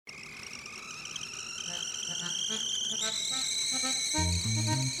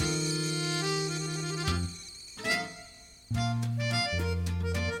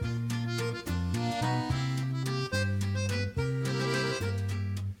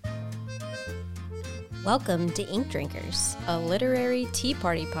Welcome to Ink Drinkers, a literary tea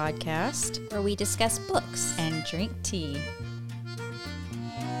party podcast where we discuss books and drink tea.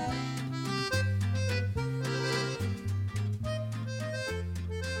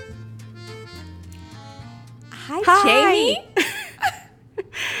 Hi, Jamie.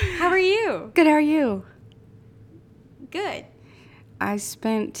 How are you? Good, how are you? Good. I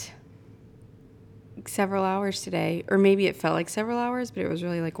spent several hours today, or maybe it felt like several hours, but it was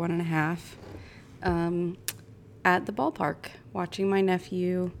really like 1.5, at the ballpark watching my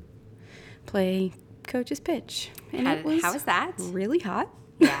nephew play coach's pitch. And how was that? Really hot.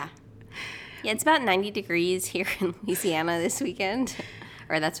 Yeah. Yeah, it's about 90 degrees here in Louisiana this weekend,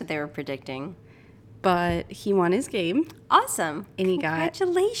 or that's what they were predicting. But he won his game. Awesome. And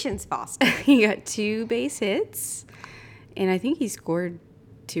Congratulations, Foster. He got 2 base hits, and I think he scored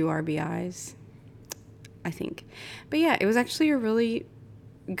 2 RBIs, I think. But yeah, it was actually a really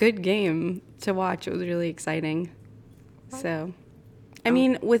good game to watch. It was really exciting. So, I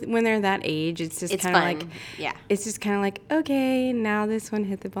mean, when they're that age, it's just kind of like, yeah, it's just kind of like, okay, now this one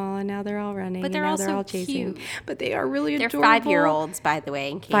hit the ball, and now they're all running, but they're and now also they're all chasing. cute. But they are really adorable. They're 5-year-olds, by the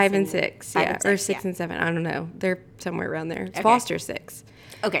way. In case 5 and 6, yeah, or 6 yeah. and 7. I don't know. They're somewhere around there. It's Okay. Foster 6.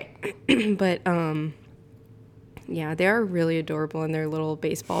 Okay. But yeah, they are really adorable in their little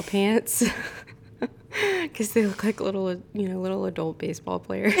baseball pants, because they look like little adult baseball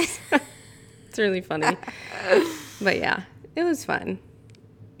players. It's really funny. But yeah, it was fun.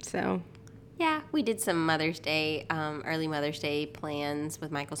 So Yeah, we did some Mother's Day, early Mother's Day plans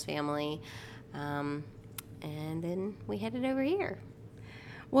with Michael's family, and then we headed over here.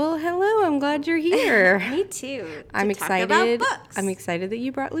 well, hello. I'm glad you're here. Me too. I'm to excited. Talk about books. I'm excited that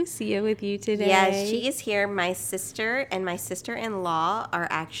you brought Lucia with you today. Yes, she is here. My sister and my sister-in-law are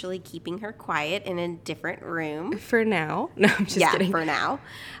actually keeping her quiet in a different room. For now. No, I'm just kidding. For now.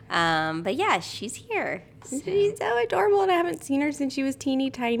 But yeah, she's here. She's so adorable, and I haven't seen her since she was teeny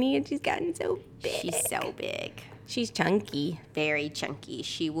tiny, and she's gotten so big. She's so big. She's chunky. Very chunky.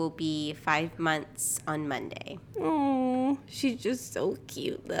 She will be 5 months on Monday. Oh, she's just so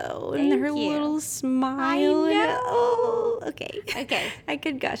cute, though. Thank and her you. little smile. I know. Oh, okay. Okay. I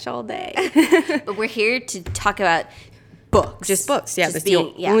could gush all day. But we're here to talk about books. Just books. Yeah, Just that's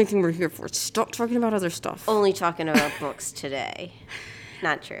being- the yeah. only thing we're here for. Stop talking about other stuff. Only talking about books today.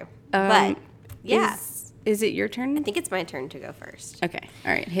 Not true. But, yeah. Is it your turn? I think it's my turn to go first. Okay.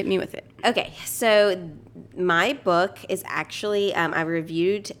 All right. Hit me with it. Okay, so my book is actually, I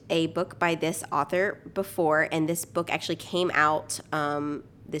reviewed a book by this author before, and this book actually came out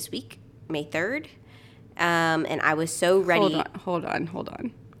this week, May 3rd, and I was so ready. Hold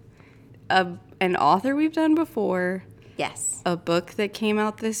on. An author we've done before. Yes. A book that came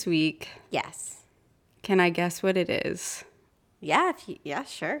out this week. Yes. Can I guess what it is? Yeah, yeah,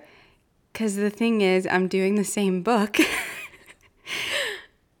 sure. Because the thing is, I'm doing the same book.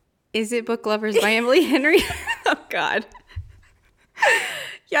 Is it Book Lovers by Emily Henry? Oh, God.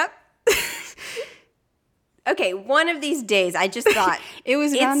 Yep. Okay, one of these days, I just thought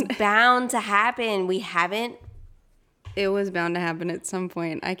it's bound to happen. We haven't. It was bound to happen at some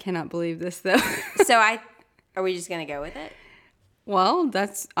point. I cannot believe this, though. Are we just going to go with it? Well,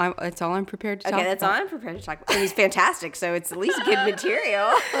 that's all I'm prepared to talk about. Okay, that's all I'm prepared to talk about. And he's fantastic, so it's at least good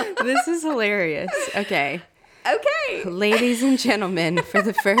material. This is hilarious. Okay. Okay. Ladies and gentlemen, for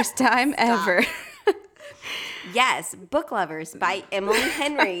the first time ever. Yes, Book Lovers by Emily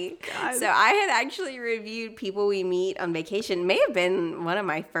Henry. So I had actually reviewed People We Meet on Vacation. May have been one of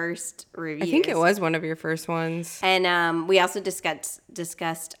my first reviews. I think it was one of your first ones. And we also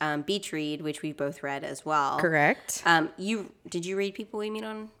discussed Beach Read, which we both read as well. Correct. Did you read People We Meet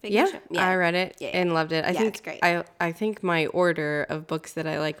on Vacation? Yeah, I read it and loved it. I think it's great. I think my order of books that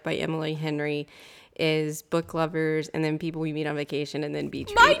I like by Emily Henry is Book Lovers, and then People We Meet on Vacation, and then Beach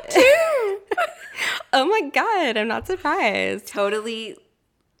Read. Mine too! Oh my God, I'm not surprised. Totally,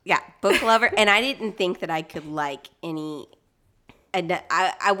 yeah, Book Lover. And I didn't think that I could like any.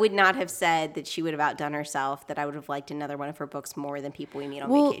 I would not have said that she would have outdone herself, that I would have liked another one of her books more than People We Meet on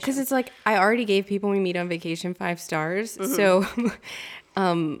Vacation. Well, because it's like I already gave People We Meet on Vacation 5 stars. Mm-hmm.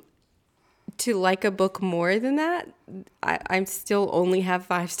 So to like a book more than that, I still only have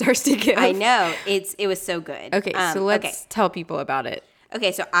 5 stars to give. I know. It was so good. Okay, so let's tell people about it.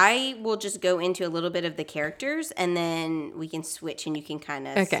 Okay, so I will just go into a little bit of the characters, and then we can switch, and you can kind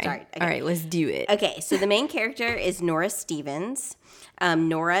of start. Okay. All right, let's do it. Okay, so the main character is Nora Stevens.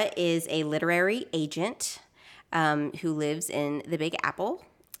 Nora is a literary agent. who lives in the Big Apple.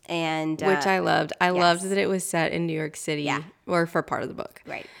 And Which I loved. I loved yes. that it was set in New York City, Yeah. or for part of the book.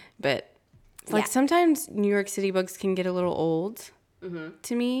 Right. But like Yeah. sometimes New York City books can get a little old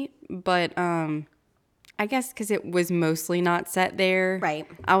to me, but I guess because it was mostly not set there. Right.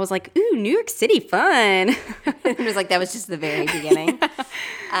 I was like, ooh, New York City fun. It was like that was just the very beginning.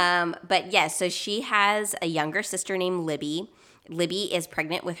 But yes, so she has a younger sister named Libby. Libby is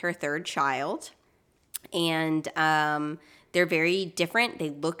pregnant with her third child. And they're very different. They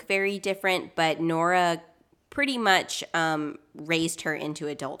look very different, but Nora pretty much raised her into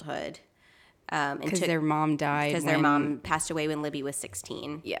adulthood. Because their mom died. Because their mom passed away when Libby was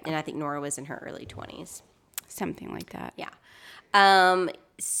 16. Yeah. And I think Nora was in her early 20s. Something like that. Yeah.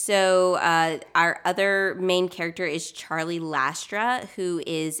 So our other main character is Charlie Lastra, who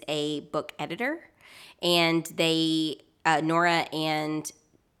is a book editor. And they, Nora and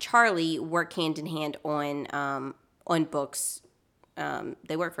Charlie work hand in hand on books.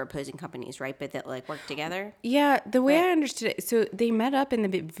 They work for opposing companies, right? But that like work together. Yeah, the way I understood it, so they met up in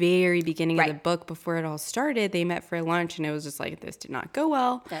the very beginning of the Right. book before it all started. They met for lunch, and it was just like, this did not go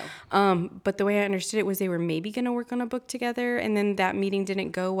well. No. But the way I understood it was they were maybe going to work on a book together, and then that meeting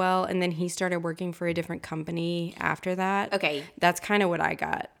didn't go well, and then he started working for a different company after that. Okay. That's kind of what I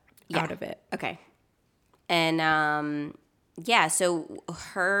got Yeah. out of it. Okay. And yeah, so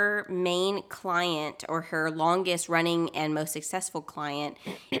her main client, or her longest running and most successful client,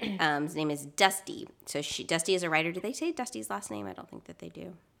 his name is Dusty. So Dusty is a writer. Did they say Dusty's last name? I don't think that they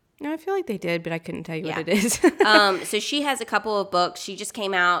do. No, I feel like they did, but I couldn't tell you Yeah. what it is. So she has a couple of books. She just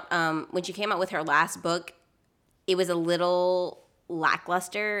came out, when she came out with her last book, it was a little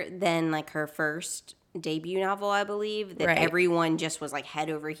lackluster than like her first debut novel, I believe, that Right. everyone just was like head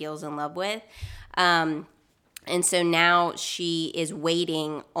over heels in love with. And so now she is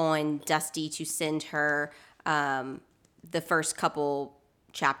waiting on Dusty to send her the first couple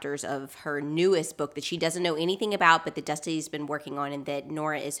chapters of her newest book that she doesn't know anything about, but that Dusty's been working on and that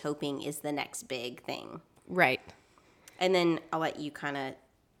Nora is hoping is the next big thing. Right. And then I'll let you kind of,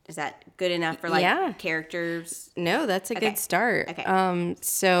 is that good enough for like Yeah. characters? No, that's a Okay. good start. Okay.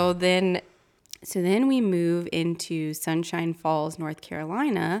 So then we move into Sunshine Falls, North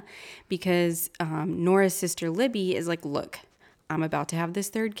Carolina, because Nora's sister Libby is like, look, I'm about to have this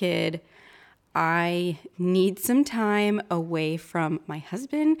third kid. I need some time away from my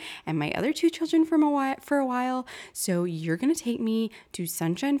husband and my other two children for a while. So you're going to take me to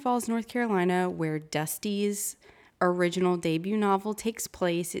Sunshine Falls, North Carolina, where Dusty's original debut novel takes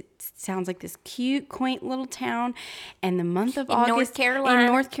place. It sounds like this cute, quaint little town. And the month of August North Carolina. in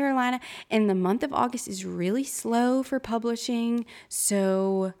North Carolina, and the month of August is really slow for publishing.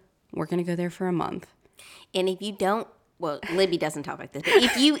 So we're going to go there for a month. And if you don't, well, Libby doesn't talk like this, but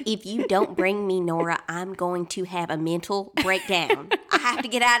if you don't bring me Nora, I'm going to have a mental breakdown. I have to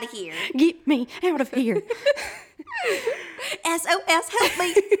get out of here. Get me out of here. SOS, help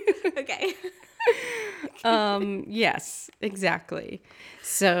me. Okay. Yes, exactly.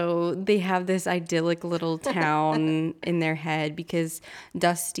 So they have this idyllic little town in their head because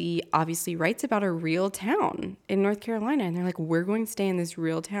Dusty obviously writes about a real town in North Carolina. And they're like, we're going to stay in this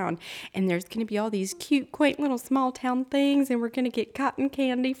real town. And there's going to be all these cute, quaint little small town things. And we're going to get cotton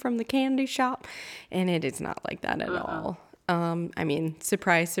candy from the candy shop. And it is not like that at all. I mean,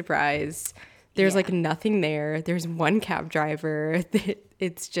 surprise, surprise. There's like nothing there. There's one cab driver.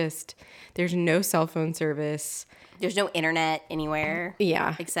 It's just, there's no cell phone service. There's no internet anywhere.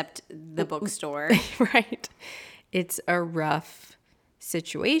 Yeah. Except the bookstore. Right. It's a rough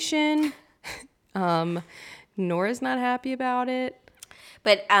situation. Nora's not happy about it.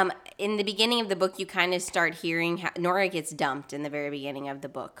 But in the beginning of the book, you kind of start hearing how Nora gets dumped in the very beginning of the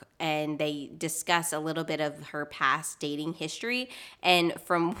book. And they discuss a little bit of her past dating history. And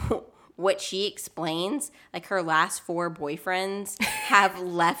from what she explains, like her last 4 boyfriends have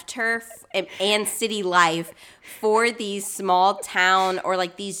left her and city life for these small town or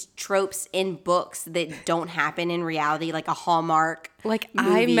like these tropes in books that don't happen in reality, like a Hallmark Like, movie.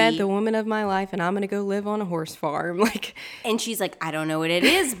 I met the woman of my life and I'm going to go live on a horse farm. Like, And she's like, I don't know what it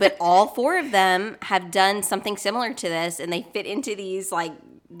is, but all 4 of them have done something similar to this, and they fit into these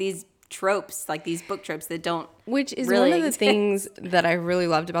tropes, like these book tropes that don't. which is really one of the exist. things that I really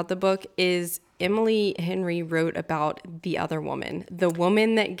loved about the book is Emily Henry wrote about the other woman, the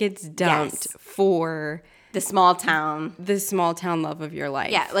woman that gets dumped Yes. for The small town. the small town love of your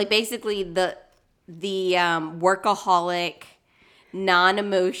life. Yeah, like basically the workaholic,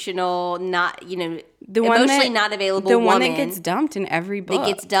 non-emotional, not, The emotionally not available the woman. one that gets dumped in every book. That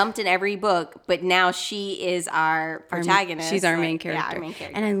gets dumped in every book, but now she is our protagonist. She's our main character. Yeah, our main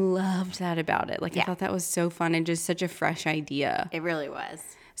character. And I loved that about it. Like, I thought that was so fun and just such a fresh idea. It really was.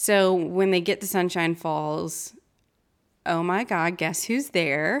 So when they get to Sunshine Falls, oh my God, guess who's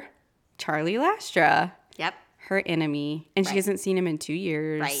there? Charlie Lastra. Yep. Her enemy. And she hasn't seen him in 2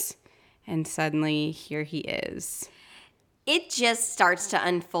 years. Right. And suddenly, here he is. It just starts to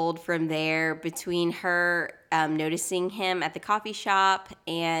unfold from there between her noticing him at the coffee shop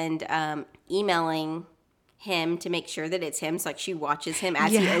and emailing him to make sure that it's him. So, like, she watches him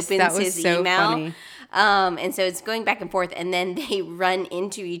as he opens his email. Funny. And so it's going back and forth. And then they run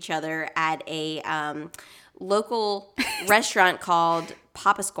into each other at a local restaurant called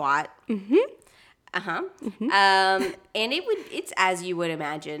Papa Squat. Mm-hmm. Uh-huh. Mm-hmm. And it's as you would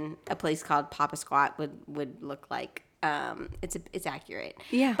imagine a place called Papa Squat would look like. It's accurate.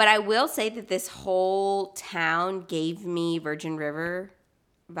 Yeah. But I will say that this whole town gave me Virgin River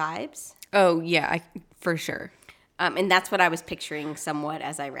vibes. Oh, yeah, for sure. And that's what I was picturing somewhat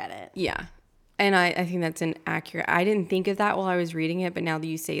as I read it. Yeah. And I think that's an accurate. I didn't think of that while I was reading it, but now that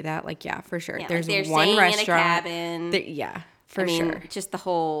you say that, like, yeah, for sure. Yeah, There's like they're one staying restaurant. in a cabin. Yeah, for I mean, sure. just the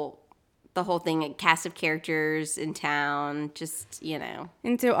whole thing, a cast of characters in town, just,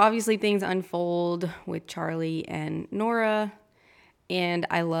 And so obviously things unfold with Charlie and Nora. And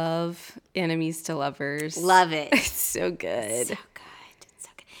I love enemies to lovers. Love it. It's so good. So good. It's so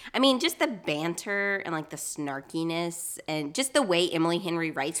good. I mean, just the banter and like the snarkiness and just the way Emily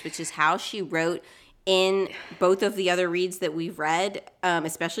Henry writes, which is how she wrote in both of the other reads that we've read,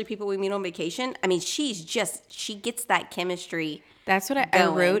 especially People We Meet on Vacation. I mean, she gets that chemistry. That's what I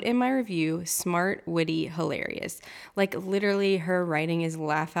wrote in my review. Smart, witty, hilarious. Like, literally, her writing is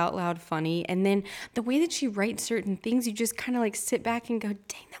laugh out loud funny. And then the way that she writes certain things, you just kind of like sit back and go,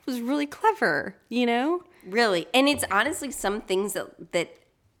 dang, that was really clever, Really. And it's honestly some things that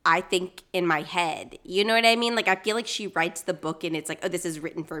I think in my head. You know what I mean? Like, I feel like she writes the book and it's like, oh, this is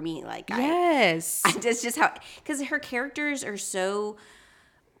written for me. Like, yes. That's just how, because her characters are so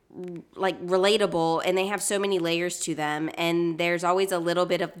like relatable and they have so many layers to them, and there's always a little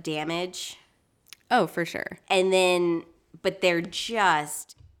bit of damage. Oh, for sure. And then, but they're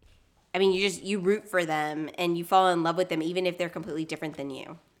just, I mean, you root for them and you fall in love with them even if they're completely different than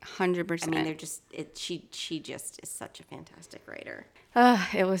you. 100%. I mean, they're just, she just is such a fantastic writer.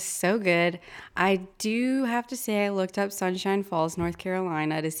 It was so good. I do have to say I looked up Sunshine Falls, North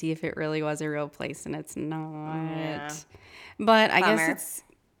Carolina to see if it really was a real place, and it's not. Yeah. But I Bummer. guess it's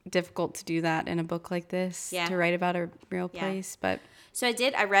difficult to do that in a book like this, to write about a real place. But so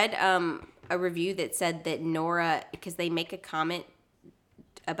I read a review that said that Nora, because they make a comment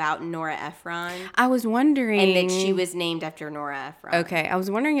about Nora Ephron. I was wondering. And that she was named after Nora Ephron. Okay. I was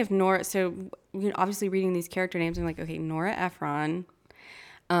wondering if Nora, so obviously reading these character names, I'm like, okay, Nora Ephron.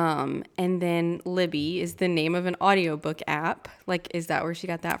 And then Libby is the name of an audiobook app. Like, is that where she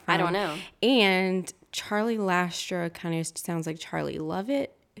got that from? I don't know. And Charlie Lastra kind of sounds like Charlie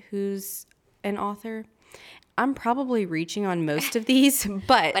Lovett, who's an author. I'm probably reaching on most of these,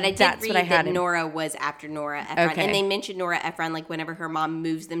 but I did that's read what I had. that Nora was after Nora Ephron. Okay. And they mentioned Nora Ephron, like, whenever her mom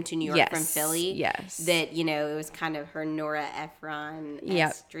moves them to New York from Philly. Yes. That, it was kind of her Nora Ephron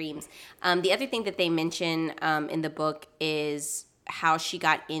dreams. The other thing that they mention in the book is how she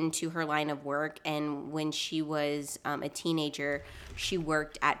got into her line of work. And when she was a teenager, she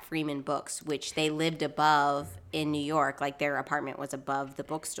worked at Freeman Books, which they lived above in New York. Like, their apartment was above the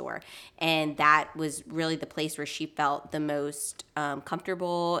bookstore. And that was really the place where she felt the most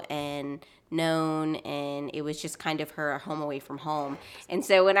comfortable and known, and it was just kind of her home away from home. And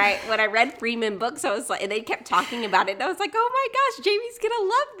so when I read Freeman Books, I was like, and they kept talking about it, and I was like, oh my gosh, Jamie's gonna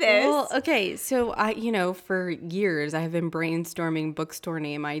love this. Well, okay, so I, for years I have been brainstorming bookstore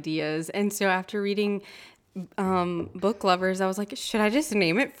name ideas, and so after reading Book Lovers, I was like, should I just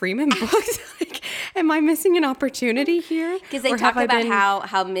name it Freeman Books? Like, am I missing an opportunity here? Because they talk about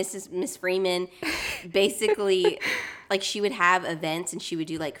how Miss Freeman basically, like, she would have events and she would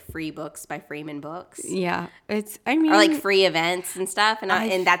do like free books by Freeman Books. Yeah, or like free events and stuff,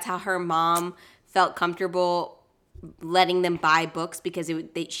 and that's how her mom felt comfortable letting them buy books, because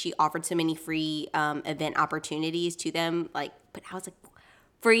she offered so many free event opportunities to them. Like, but I was like,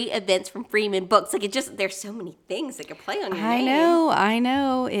 free events from Freeman Books. Like, there's so many things that could play on your name. I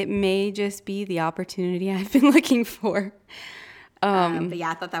know. It may just be the opportunity I've been looking for. But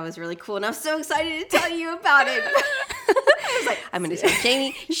yeah, I thought that was really cool, and I was so excited to tell you about it. I was like, I'm going to tell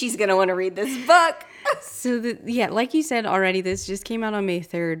Jamie. She's going to want to read this book. So, like you said already, this just came out on May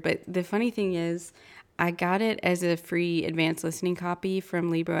 3rd, but the funny thing is, I got it as a free advanced listening copy from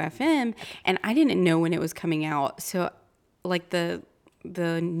Libro FM, and I didn't know when it was coming out. So, like the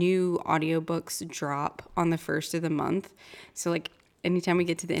new audiobooks drop on the first of the month. So, like anytime we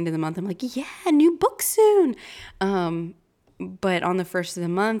get to the end of the month, I'm like, yeah, new book soon. But on the first of the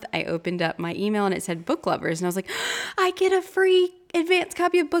month, I opened up my email and it said Book Lovers, and I was like, I get a free advanced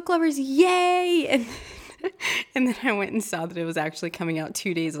copy of Book Lovers, yay! And then I went and saw that it was actually coming out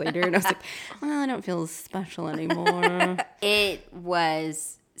 2 days later. And I was like, well, I don't feel special anymore. It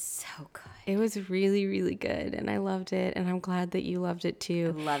was so good. It was really, really good. And I loved it. And I'm glad that you loved it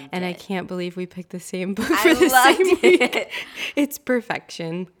too. I loved and it. I can't believe we picked the same book I for the loved same week. it. It's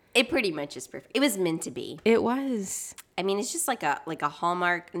perfection. It pretty much is perfect. It was meant to be. It was. I mean, it's just like a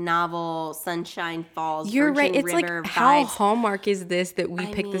Hallmark novel, Sunshine Falls. You're Virgin right. It's River like, how vibes. Hallmark is this that we I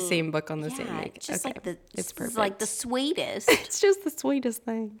picked the mean, same book on the same yeah, week? it's just Okay. like It's perfect. like the sweetest. It's just the sweetest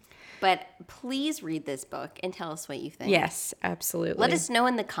thing. But please read this book and tell us what you think. Yes, absolutely. Let us know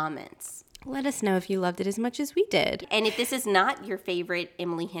in the comments. Let us know if you loved it as much as we did. And if this is not your favorite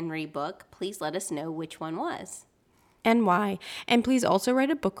Emily Henry book, please let us know which one was. And why. And please also write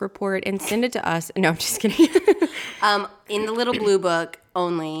a book report and send it to us. No, I'm just kidding. In the little blue book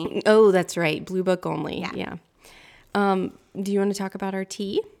only. Oh, that's right. Blue book only. Yeah. Do you want to talk about our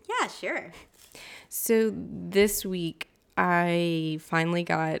tea? Yeah, sure. So this week, I finally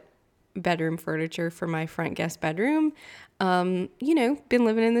got bedroom furniture for my front guest bedroom. Been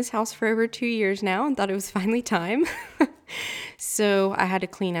living in this house for over 2 years now and thought it was finally time. So I had to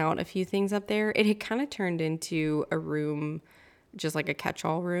clean out a few things up there. It had kind of turned into a room, just like a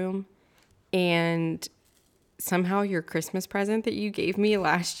catch-all room. And somehow your Christmas present that you gave me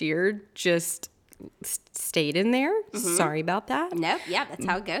last year just stayed in there. Mm-hmm. Sorry about that. Nope. Yeah, that's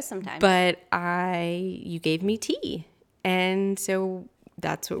how it goes sometimes. But you gave me tea. And so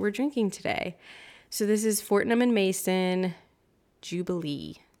that's what we're drinking today. So this is Fortnum & Mason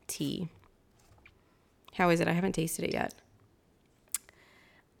Jubilee tea. How is it? I haven't tasted it yet.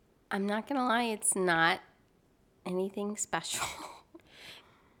 I'm not going to lie, it's not anything special.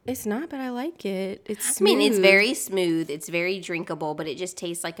 It's not, but I like it. It's smooth. I mean, it's very smooth. It's very drinkable, but it just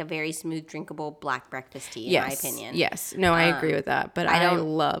tastes like a very smooth, drinkable black breakfast tea, in my opinion. Yes. No, I agree with that. But I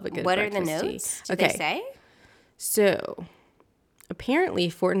love a good What breakfast are the tea. notes? Did they say? So, apparently,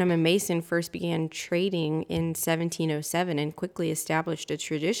 Fortnum & Mason first began trading in 1707 and quickly established a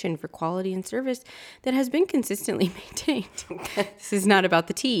tradition for quality and service that has been consistently maintained. This is not about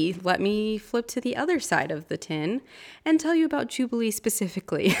the tea. Let me flip to the other side of the tin and tell you about Jubilee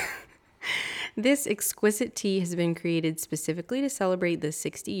specifically. This exquisite tea has been created specifically to celebrate the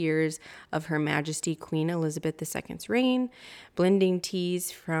 60 years of Her Majesty Queen Elizabeth II's reign, blending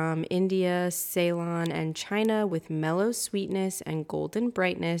teas from India, Ceylon, and China with mellow sweetness and golden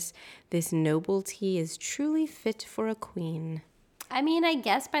brightness. This noble tea is truly fit for a queen. I mean, I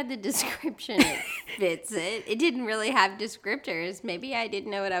guess by the description it fits it. It didn't really have descriptors. Maybe I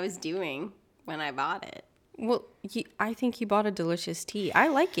didn't know what I was doing when I bought it. Well, I think you bought a delicious tea. I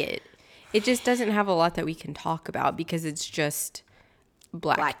like it. It just doesn't have a lot that we can talk about because it's just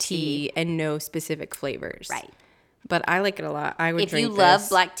black tea and no specific flavors. Right. But I like it a lot. I would If drink you love this.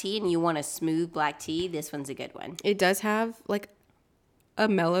 black tea and you want a smooth black tea, this one's a good one. It does have like a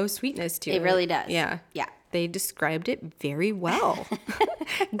mellow sweetness to it. It really does. Yeah. Yeah. They described it very well.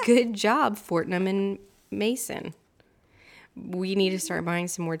 Good job, Fortnum & Mason. We need to start buying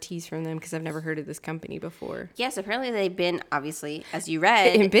some more teas from them because I've never heard of this company before. Yes, apparently they've been, obviously, as you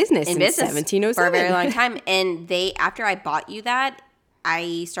read, In business since 1707. for a very long time. And after I bought you that,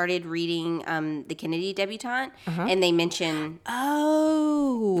 I started reading the Kennedy Debutante, and they mention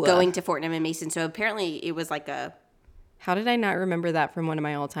going to Fortnum & Mason. So apparently it was like How did I not remember that from one of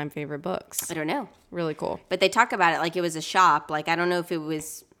my all-time favorite books? I don't know. Really cool. But they talk about it like it was a shop. Like, I don't know if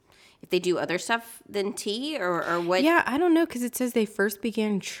they do other stuff than tea or what. Yeah, I don't know because it says they first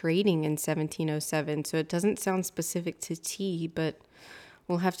began trading in 1707. So it doesn't sound specific to tea, but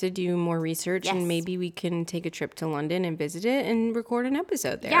we'll have to do more research and maybe we can take a trip to London and visit it and record an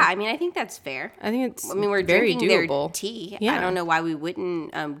episode there. Yeah, I mean, I think that's fair. I think it's We're very drinking doable. their tea. Yeah. I don't know why we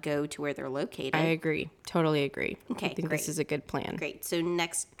wouldn't go to where they're located. I agree. Totally agree. Okay, I think great. this is a good plan. Great. So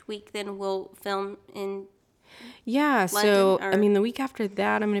next week then we'll film in. Yeah, London, or- the week after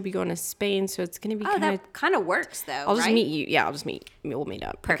that, I'm going to be going to Spain, so it's going to be Oh, kind of... that kind of works though. I'll just right? meet you. Yeah, I'll just meet. We'll meet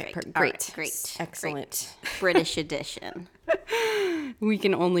up. Perfect. Okay, All great. right, great. Excellent. British edition. We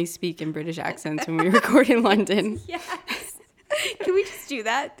can only speak in British accents when we record in London. Yes. Can we just do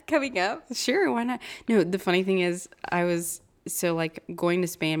that coming up? Sure, why not? No, the funny thing is, I was going to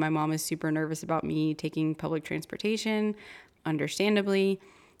Spain. My mom is super nervous about me taking public transportation, understandably.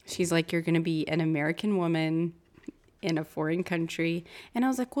 She's like, you're going to be an American woman in a foreign country. And I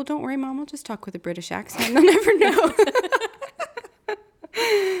was like, well, don't worry, Mom. I'll just talk with a British accent. They'll never know.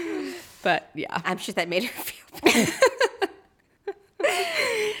 But yeah. I'm sure that made her feel better.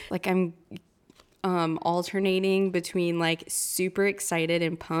 Like I'm alternating between like super excited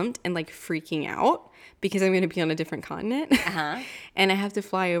and pumped and like freaking out because I'm going to be on a different continent. And I have to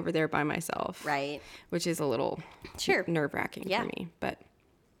fly over there by myself. Right. Which is a little nerve-wracking for me. But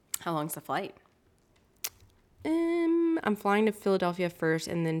how long's the flight? I'm flying to Philadelphia first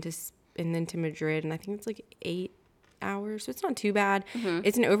and then to Madrid, and I think it's like 8 hours, so it's not too bad.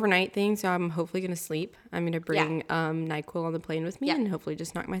 It's an overnight thing, so I'm hopefully gonna sleep. I'm gonna bring NyQuil on the plane with me and hopefully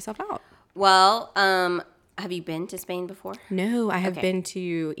just knock myself out. Well, have you been to Spain before? No, I have been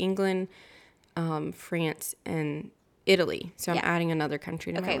to England, France, and Italy. So I'm adding another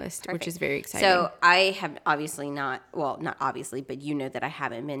country to my list, which is very exciting. So I have obviously not obviously, but you know that I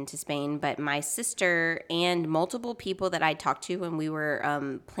haven't been to Spain. But my sister and multiple people that I talked to when we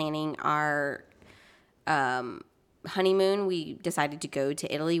were planning our honeymoon, we decided to go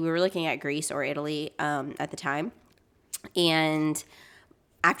to Italy. We were looking at Greece or Italy at the time. And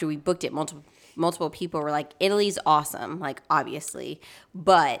after we booked it, multiple people were like, Italy's awesome, like obviously,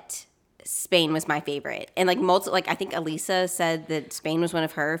 but Spain was my favorite. And like I think Elisa said that Spain was one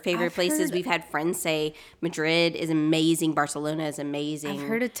of her favorite places. We've had friends say Madrid is amazing, Barcelona is amazing. I've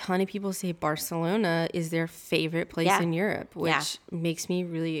heard a ton of people say Barcelona is their favorite place in Europe, which makes me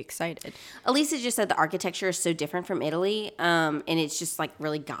really excited. Elisa just said the architecture is so different from Italy, and it's just like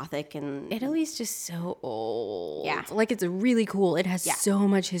really gothic, and Italy's just so old. Yeah. Like it's really cool. It has so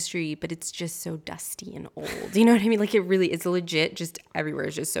much history, but it's just so dusty and old. You know what I mean? Like it's legit, just everywhere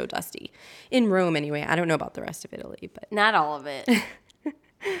is just so dusty. In Rome, anyway. I don't know about the rest of Italy, but not all of it.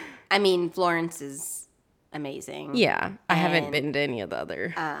 I mean, Florence is amazing. Yeah, I haven't been to any of the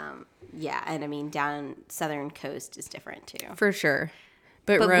other. Yeah, and I mean, down southern coast is different too. For sure.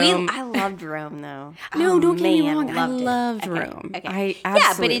 But Rome, I loved Rome though. No, don't get me wrong. I loved Rome. Okay. I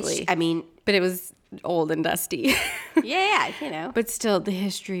absolutely. But it was old and dusty. Yeah, you know. But still, the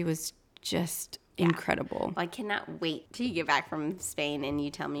history was just incredible. Well, I cannot wait till you get back from Spain and you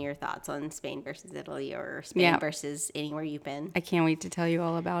tell me your thoughts on Spain versus Italy or Spain versus anywhere you've been. I can't wait to tell you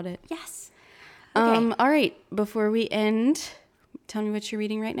all about it. Yes. Okay. All right. Before we end, tell me what you're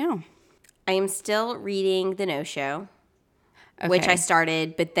reading right now. I am still reading The No-Show, which I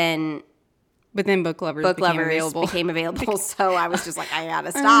started, but then Book Lovers became available. So I was just like, I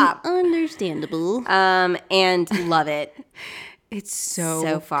gotta stop. Understandable. And love it. It's so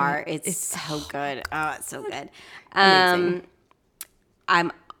so far. good. It's so good. Oh, it's so good. Amazing.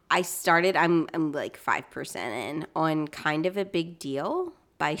 I'm like 5% in on Kind of a Big Deal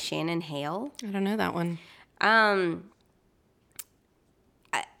by Shannon Hale. I don't know that one. I'm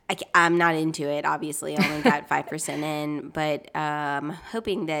not into it, obviously. I only got 5% in, but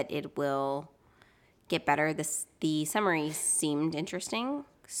hoping that it will get better. The summary seemed interesting.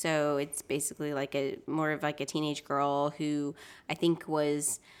 So it's basically like more of like a teenage girl who I think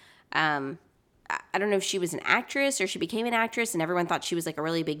was, I don't know if she was an actress or she became an actress, and everyone thought she was like a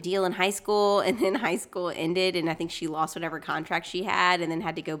really big deal in high school, and then high school ended, and I think she lost whatever contract she had, and then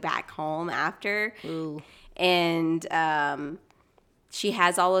had to go back home after. Ooh. And she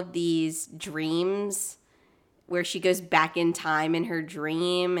has all of these dreams where she goes back in time in her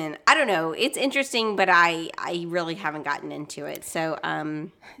dream, and I don't know, it's interesting, but I really haven't gotten into it. So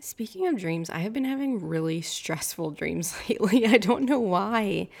speaking of dreams, I have been having really stressful dreams lately. I don't know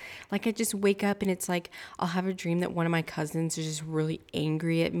why. Like I just wake up and it's like I'll have a dream that one of my cousins is just really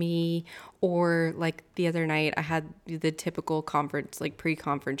angry at me, or like the other night I had the typical conference, like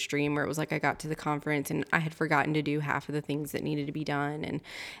pre-conference dream where it was like I got to the conference and I had forgotten to do half of the things that needed to be done, and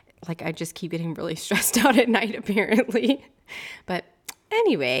like I just keep getting really stressed out at night apparently. But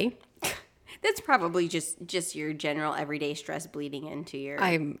anyway, that's probably just your general everyday stress bleeding into your...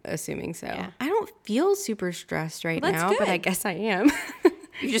 I'm assuming so. Yeah. I don't feel super stressed right now, good. but I guess I am.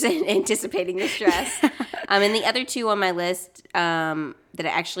 You're just anticipating the stress. And the other two on my list that I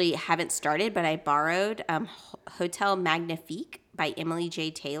actually haven't started, but I borrowed, Hotel Magnifique by Emily J.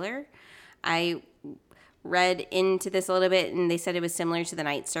 Taylor. I read into this a little bit, and they said it was similar to The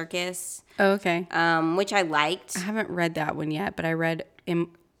Night Circus. Oh, okay. Which I liked. I haven't read that one yet, but I read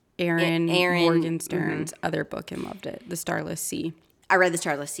Aaron Morgenstern's other book and loved it, The Starless Sea. I read The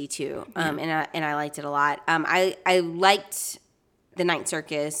Starless Sea too, and I liked it a lot. I liked The Night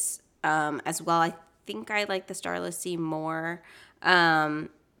Circus as well. I think I like The Starless Sea more,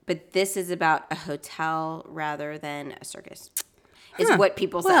 but this is about a hotel rather than a circus. Is what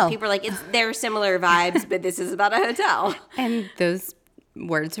people said. People are like, they're similar vibes, but this is about a hotel. And those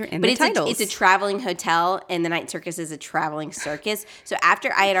words are in But the titles. it's a traveling hotel, and the Night Circus is a traveling circus. So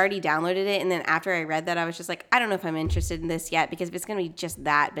after I had already downloaded it, and then after I read that, I was just like, I don't know if I'm interested in this yet, because if it's going to be just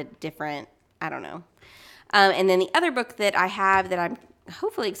that but different, I don't know. And then the other book that I have that I'm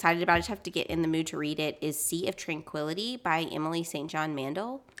hopefully excited about, I just have to get in the mood to read it, is Sea of Tranquility by Emily St. John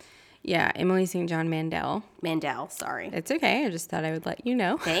Mandel. Yeah, Emily St. John Mandel. Mandel, sorry. It's okay. I just thought I would let you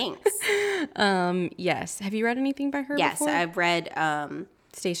know. Thanks. Yes. Have you read anything by her Yes, before? I've read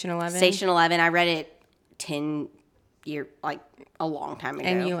Station 11. Station 11. I read it 10 year, like a long time ago.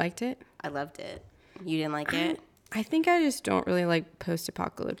 And you liked it? I loved it. You didn't like it? I think I just don't really like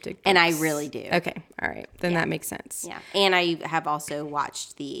post-apocalyptic books. And I really do. Okay. All right. Then that makes sense. Yeah. And I have also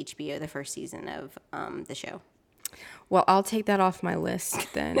watched the first season of the show. Well, I'll take that off my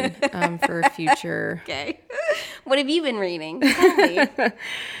list then for a future. Okay. What have you been reading? Tell me.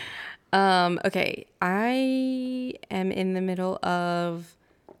 Okay. I am in the middle of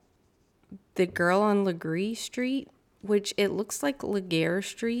The Girl on Legree Street, which it looks like Laguerre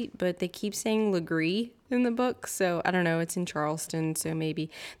Street, but they keep saying Legree in the book. So I don't know. It's in Charleston. So maybe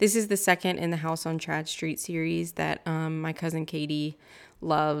this is the second in the House on Trad Street series that my cousin Katie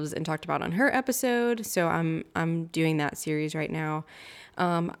loves and talked about on her episode. So I'm doing that series right now.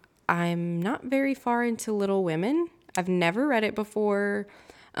 I'm not very far into Little Women. I've never read it before.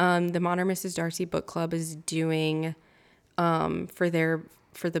 The Modern Mrs. Darcy Book Club is doing for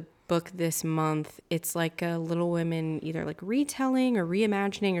the book this month. It's like a Little Women either like retelling or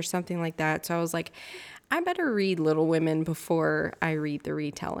reimagining or something like that. So I was like, I better read Little Women before I read the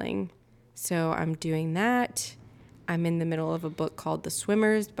retelling. So I'm doing that. I'm in the middle of a book called The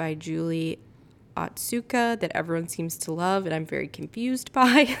Swimmers by Julie Otsuka that everyone seems to love, and I'm very confused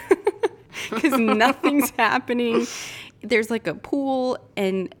by because nothing's happening. There's like a pool,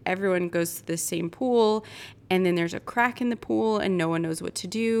 and everyone goes to the same pool, and then there's a crack in the pool, and no one knows what to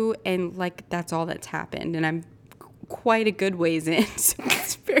do, and like that's all that's happened, and I'm quite a good ways in, so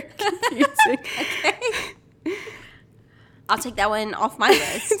it's very confusing. Okay. I'll take that one off my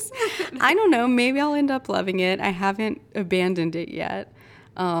list. I don't know. Maybe I'll end up loving it. I haven't abandoned it yet.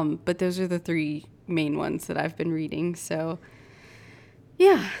 But those are the three main ones that I've been reading. So,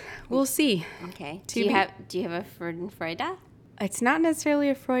 yeah, we'll see. Okay. Do you have a Freudenfreude? It's not necessarily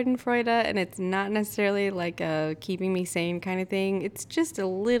a Freudenfreude, and it's not necessarily like a keeping me sane kind of thing. It's just a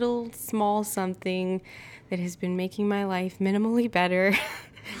little small something that has been making my life minimally better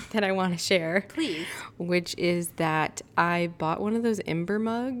that I want to share. Please. Which is that I bought one of those Ember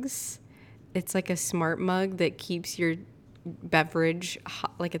mugs. It's like a smart mug that keeps your beverage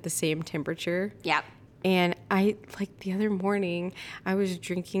hot, like at the same temperature. Yep. And I, like the other morning, I was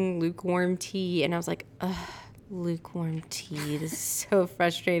drinking lukewarm tea, and I was like, ugh, lukewarm tea. This is so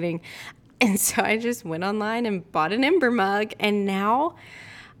frustrating. And so I just went online and bought an Ember mug, and now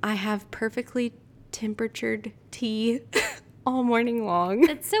I have perfectly temperatured tea all morning long.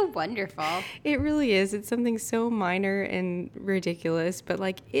 That's so wonderful. It really is. It's something so minor and ridiculous, but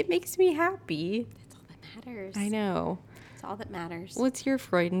like it makes me happy. That's all that matters. I know. That's all that matters. What's your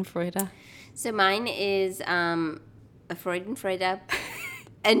Freudenfreude? So mine is a Freudenfreude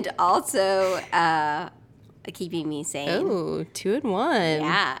and also keeping me sane. Oh, 2 in 1.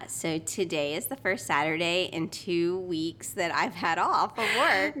 Yeah. So today is the first Saturday in 2 weeks that I've had off of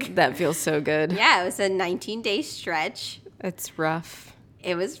work. That feels so good. Yeah, it was a 19-day stretch. It's rough.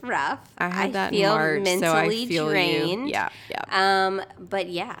 It was rough. I had that feel in March, mentally so I feel drained. you. Yeah. But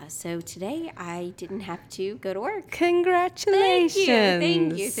yeah, so today I didn't have to go to work. Congratulations.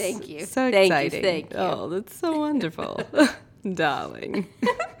 Thank you. So Thank you, exciting. thank you. Oh, that's so wonderful. Darling.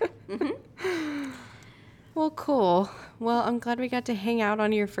 Well, cool. Well, I'm glad we got to hang out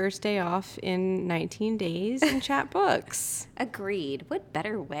on your first day off in 19 days and chat books. Agreed. What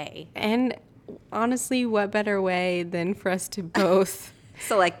better way? And honestly, what better way than for us to both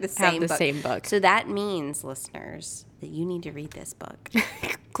Select the same have the book. same book? So that means, listeners, that you need to read this book.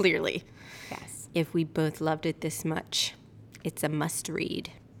 Clearly. Yes. If we both loved it this much, it's a must read.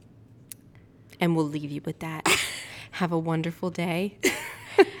 And we'll leave you with that. Have a wonderful day.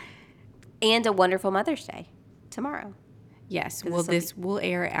 And a wonderful Mother's Day tomorrow. Yes, well, this will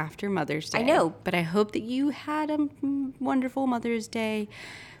air after Mother's Day. I know. But I hope that you had a wonderful Mother's Day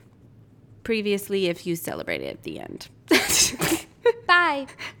previously if you celebrated at the end. Bye.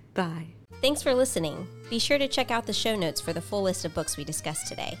 Bye. Thanks for listening. Be sure to check out the show notes for the full list of books we discussed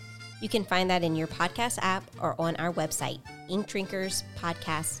today. You can find that in your podcast app or on our website,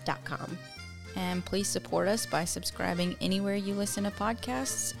 inkdrinkerspodcast.com. And please support us by subscribing anywhere you listen to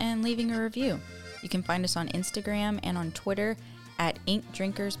podcasts and leaving a review. You can find us on Instagram and on Twitter at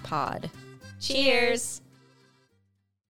InkDrinkersPod. Cheers!